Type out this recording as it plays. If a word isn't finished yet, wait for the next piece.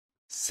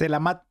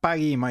Selamat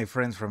pagi, my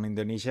friends from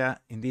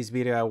Indonesia. In this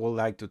video, I would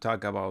like to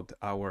talk about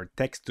our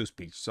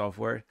text-to-speech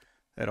software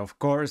that, of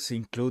course,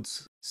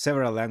 includes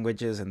several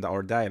languages and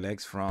our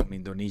dialects from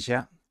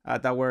Indonesia.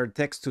 At our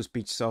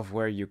text-to-speech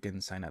software, you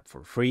can sign up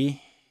for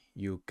free.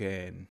 You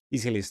can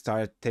easily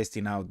start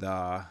testing out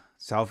the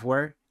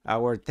software.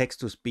 Our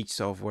text-to-speech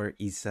software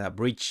is a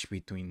bridge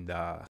between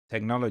the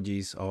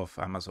technologies of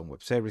Amazon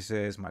Web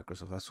Services,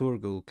 Microsoft Azure,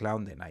 Google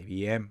Cloud, and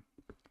IBM.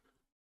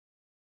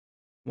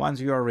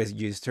 Once you are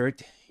registered,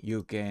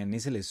 you can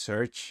easily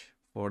search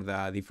for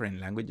the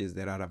different languages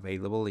that are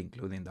available,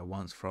 including the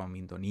ones from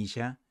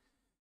Indonesia.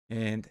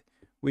 And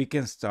we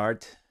can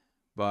start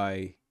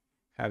by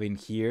having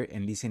here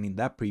and listening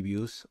the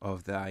previews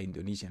of the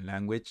Indonesian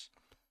language.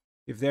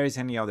 If there is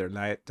any other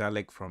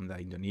dialect from the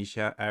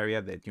Indonesia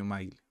area that you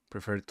might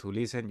prefer to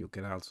listen, you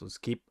can also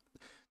skip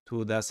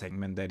to the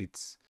segment that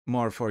it's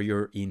more for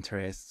your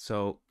interest.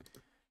 So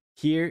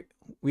here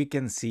we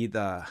can see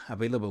the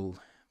available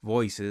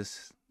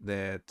voices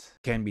that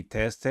can be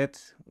tested.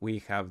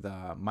 We have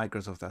the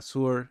Microsoft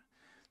Azure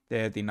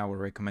that in our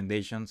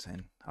recommendations,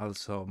 and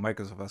also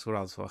Microsoft Azure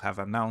also have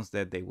announced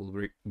that they will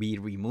be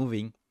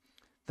removing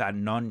the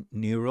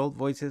non-neural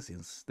voices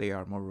since they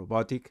are more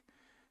robotic,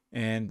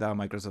 and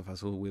Microsoft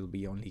Azure will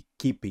be only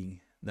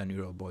keeping the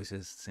neural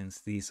voices since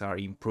these are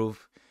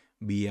improved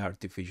via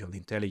artificial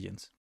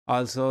intelligence.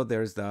 Also,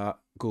 there's the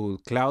Google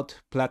Cloud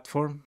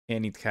platform,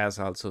 and it has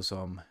also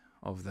some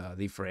of the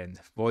different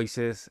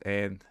voices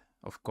and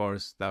of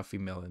course the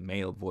female and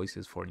male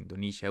voices for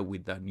Indonesia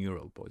with the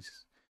neural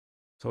voices.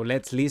 So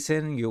let's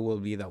listen. You will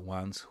be the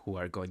ones who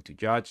are going to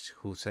judge,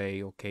 who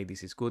say, okay,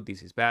 this is good,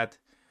 this is bad,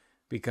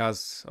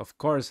 because of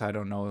course I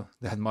don't know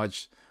that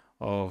much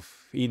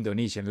of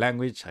Indonesian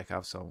language. I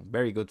have some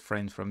very good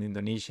friends from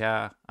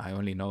Indonesia. I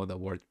only know the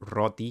word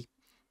roti,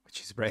 which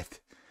is bread.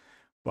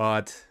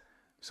 But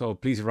so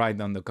please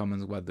write down the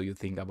comments what do you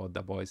think about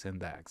the voice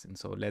and the accent.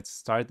 So let's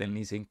start and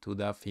listen to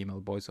the female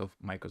voice of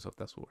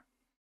Microsoft Azure.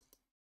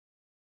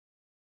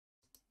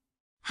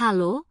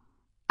 Halo,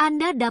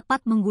 Anda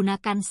dapat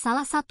menggunakan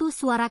salah satu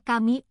suara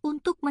kami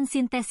untuk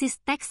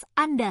mensintesis teks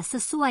Anda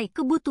sesuai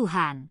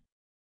kebutuhan.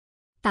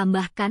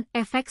 Tambahkan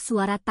efek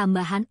suara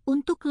tambahan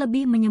untuk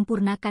lebih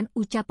menyempurnakan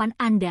ucapan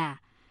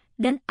Anda.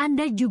 Dan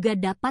Anda juga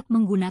dapat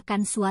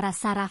menggunakan suara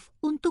saraf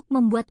untuk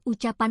membuat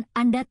ucapan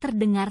Anda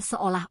terdengar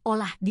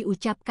seolah-olah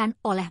diucapkan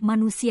oleh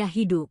manusia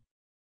hidup.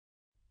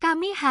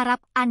 Kami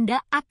harap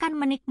Anda akan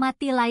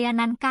menikmati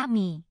layanan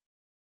kami.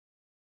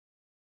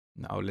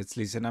 Now let's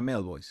listen a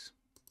male voice.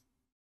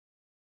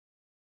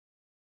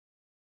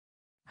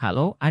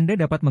 Halo, Anda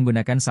dapat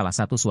menggunakan salah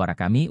satu suara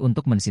kami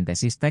untuk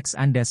mensintesis teks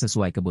Anda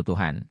sesuai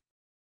kebutuhan.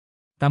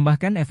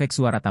 Tambahkan efek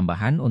suara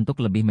tambahan untuk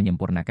lebih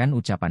menyempurnakan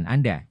ucapan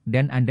Anda,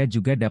 dan Anda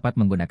juga dapat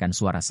menggunakan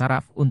suara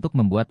saraf untuk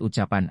membuat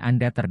ucapan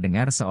Anda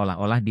terdengar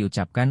seolah-olah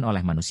diucapkan oleh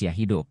manusia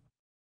hidup.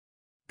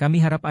 Kami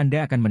harap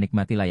Anda akan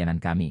menikmati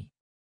layanan kami.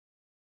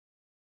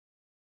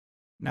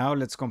 Now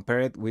let's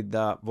compare it with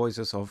the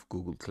voices of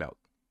Google Cloud.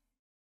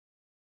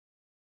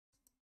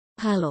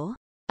 Halo,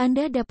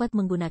 Anda dapat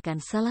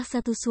menggunakan salah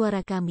satu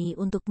suara kami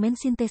untuk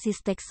mensintesis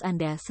teks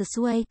Anda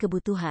sesuai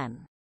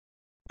kebutuhan.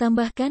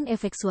 Tambahkan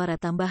efek suara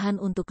tambahan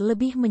untuk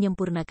lebih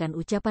menyempurnakan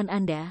ucapan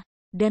Anda,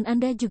 dan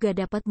Anda juga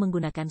dapat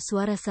menggunakan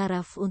suara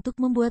saraf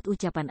untuk membuat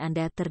ucapan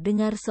Anda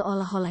terdengar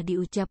seolah-olah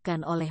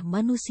diucapkan oleh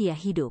manusia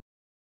hidup.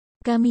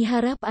 Kami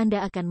harap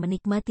Anda akan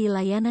menikmati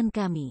layanan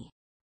kami.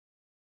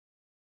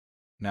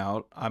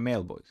 Now a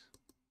male voice.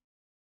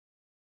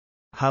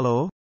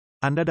 Halo,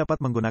 Anda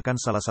dapat menggunakan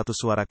salah satu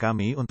suara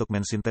kami untuk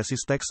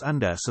mensintesis teks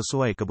Anda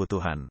sesuai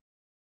kebutuhan.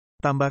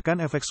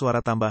 Tambahkan efek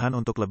suara tambahan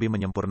untuk lebih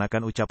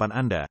menyempurnakan ucapan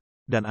Anda,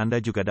 dan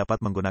Anda juga dapat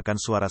menggunakan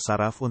suara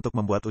saraf untuk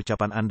membuat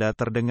ucapan Anda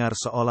terdengar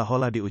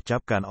seolah-olah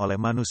diucapkan oleh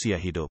manusia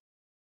hidup.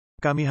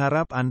 Kami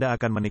harap Anda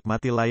akan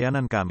menikmati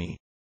layanan kami.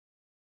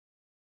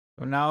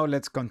 So now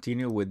let's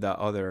continue with the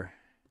other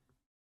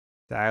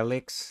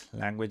dialects,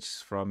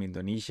 languages from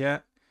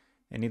Indonesia.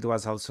 And it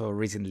was also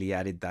recently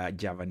added the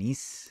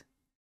Javanese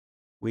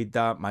with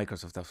the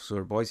Microsoft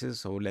Azure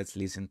voices. So let's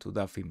listen to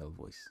the female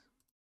voice.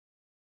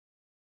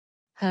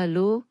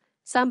 Halo,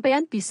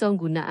 sampeyan bisa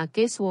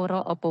nggunakake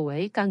swara apa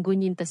wae kanggo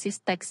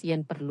nyintesis teks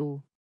yen perlu.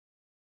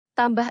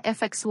 Tambah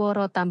efek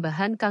swara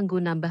tambahan kanggo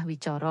nambah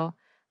wicara,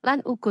 lan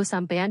uga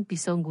sampeyan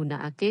bisa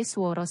nggunakake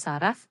swara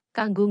saraf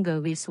kanggo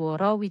nggawe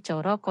swara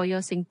wicara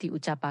kaya sing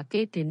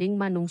diucapake dening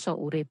manungsa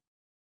urip.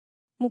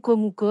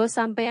 Muga-muga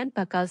sampeyan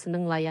bakal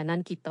seneng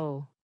layanan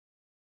kita.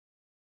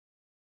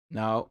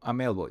 Now a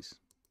male voice.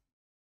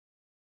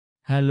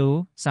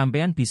 Halo,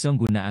 sampeyan bisa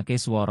nggunakake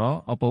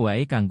swara apa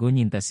wae kanggo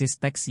nyintesis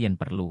teks yen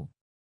perlu.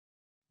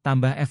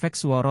 Tambah efek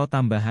swara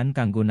tambahan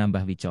kanggo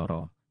nambah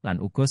wicara,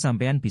 lan uga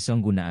sampeyan bisa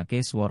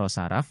nggunakake swara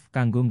saraf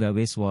kanggo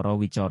nggawe swara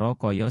wicara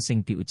kaya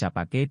sing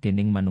diucapake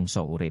dening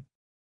manungsa urip.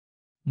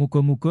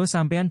 Muga-muga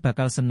sampeyan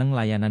bakal seneng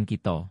layanan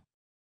kita.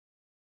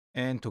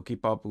 And to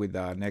keep up with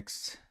the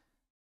next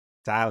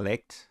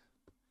dialect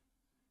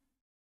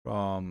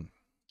from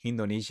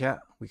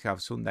Indonesia, we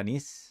have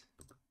Sundanese.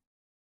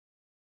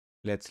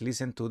 Let's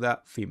listen to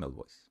the female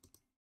voice.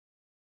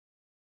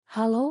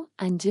 Halo,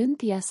 anjeun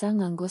tiasa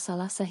nganggo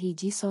salah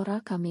sahiji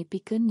sora kami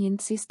pikeun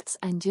nyinsis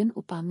anjeun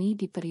upami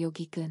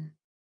diperyogikeun.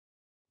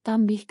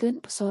 Tambihkeun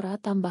sora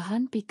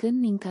tambahan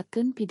pikeun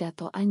ningkatkeun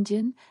pidato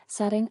anjeun,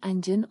 sareng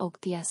anjeun og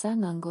tiasa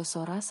nganggo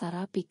sora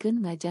sara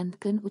pikeun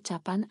ngajantkeun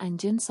ucapan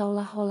anjeun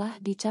saolah-olah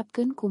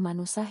dicapkeun ku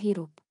manusa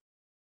hirup.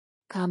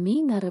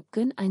 Kami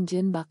ngarepkeun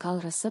anjeun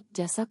bakal resep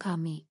jasa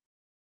kami.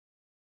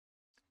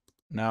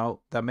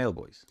 Now the male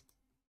voice.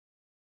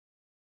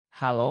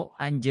 Halo,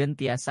 anjeun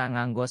tiasa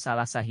nganggo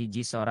salah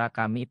sahiji sora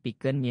kami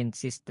pikeun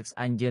nyinsis teks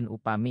anjeun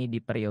upami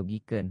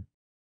diperyogikeun.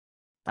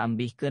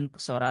 Tambihkeun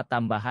sora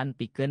tambahan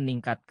pikeun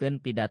ningkatkeun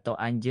pidato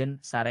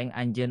anjeun, sareng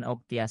anjeun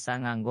og tiasa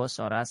nganggo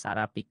sora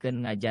sara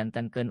pikeun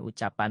ngajantenkeun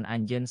ucapan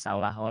anjeun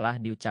saolah-olah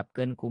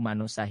diucapkeun ku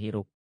manusa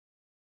hirup.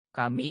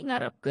 Kami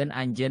ngarepkeun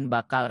anjeun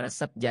bakal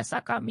resep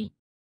jasa kami.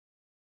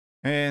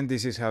 And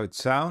this is how it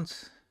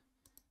sounds.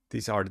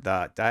 These are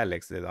the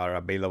dialects that are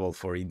available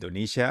for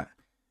Indonesia.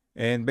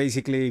 And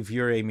basically, if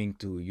you're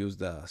aiming to use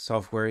the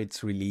software,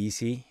 it's really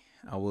easy.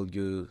 I will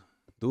do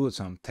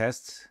some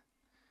tests.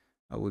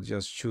 I will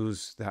just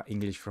choose the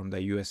English from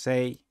the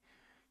USA.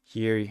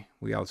 Here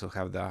we also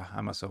have the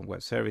Amazon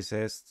Web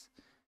Services.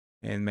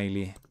 And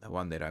mainly the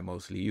one that I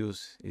mostly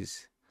use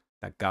is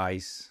the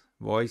guy's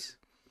voice.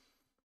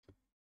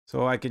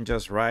 So I can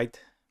just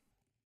write.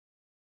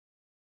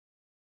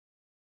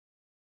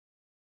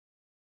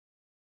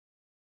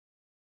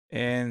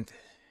 And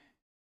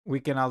we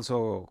can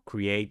also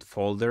create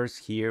folders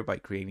here by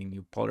creating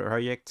new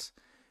projects.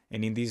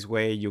 And in this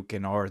way, you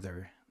can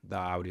order the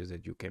audios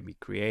that you can be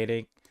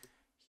creating.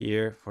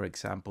 Here, for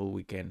example,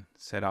 we can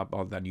set up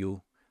all the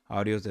new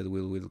audios that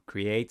we will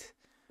create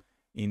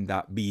in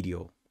the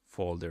video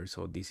folder.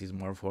 So this is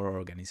more for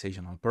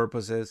organizational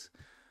purposes.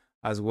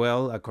 As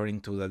well,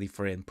 according to the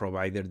different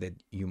provider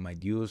that you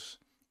might use,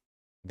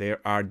 there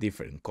are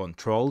different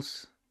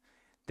controls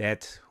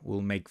that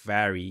will make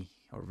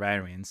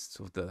variance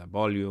of the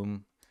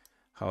volume,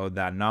 how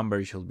the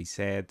number should be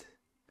set,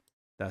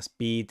 the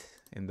speed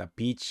and the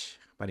pitch.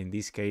 But in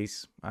this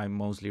case, I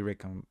mostly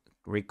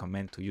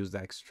recommend to use the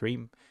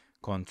extreme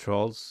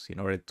controls in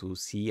order to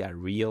see a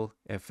real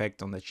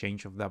effect on the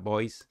change of the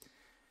voice.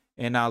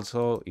 And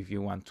also, if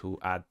you want to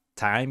add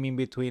time in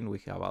between, we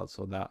have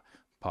also the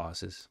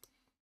pauses.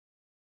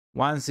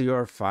 Once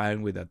you're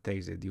fine with the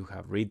text that you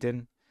have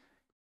written,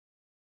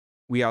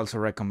 we also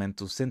recommend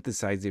to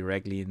synthesize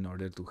directly in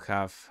order to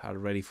have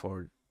ready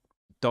for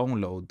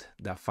download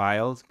the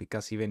files,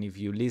 because even if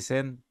you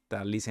listen,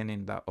 the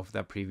listening of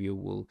the preview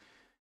will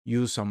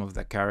use some of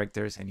the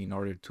characters, and in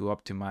order to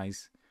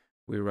optimize,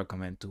 we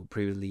recommend to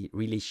previously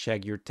really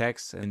check your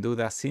text and do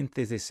the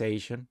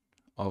synthesization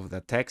of the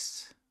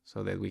text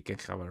so that we can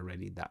have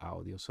already the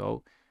audio.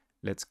 So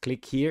let's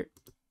click here.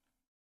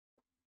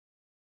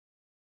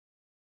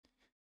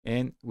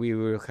 And we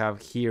will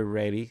have here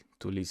ready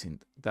to listen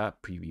to the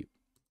preview.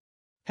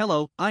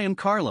 Hello, I am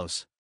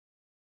Carlos.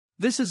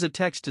 This is a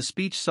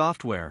text-to-speech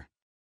software.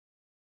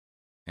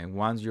 And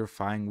once you're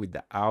fine with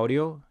the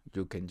audio,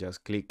 you can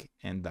just click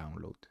and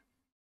download.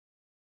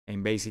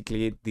 And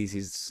basically, this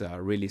is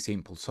a really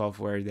simple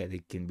software that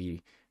it can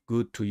be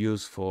good to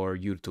use for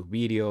YouTube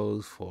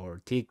videos,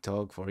 for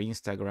TikTok, for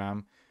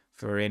Instagram,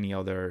 for any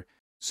other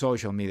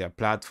social media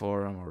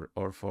platform,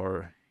 or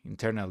for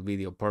internal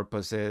video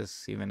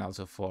purposes, even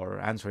also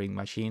for answering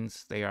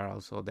machines.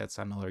 That's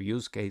another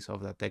use case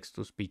of the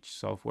text-to-speech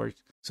software.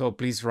 So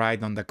please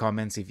write on the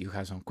comments if you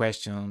have some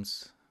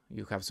questions,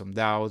 you have some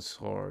doubts,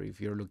 or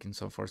if you're looking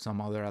for some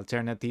other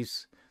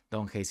alternatives.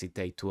 Don't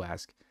hesitate to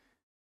ask.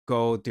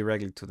 Go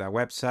directly to the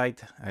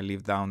website. I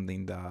leave down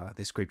in the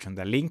description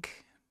the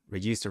link.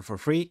 Register for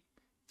free.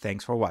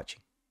 Thanks for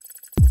watching.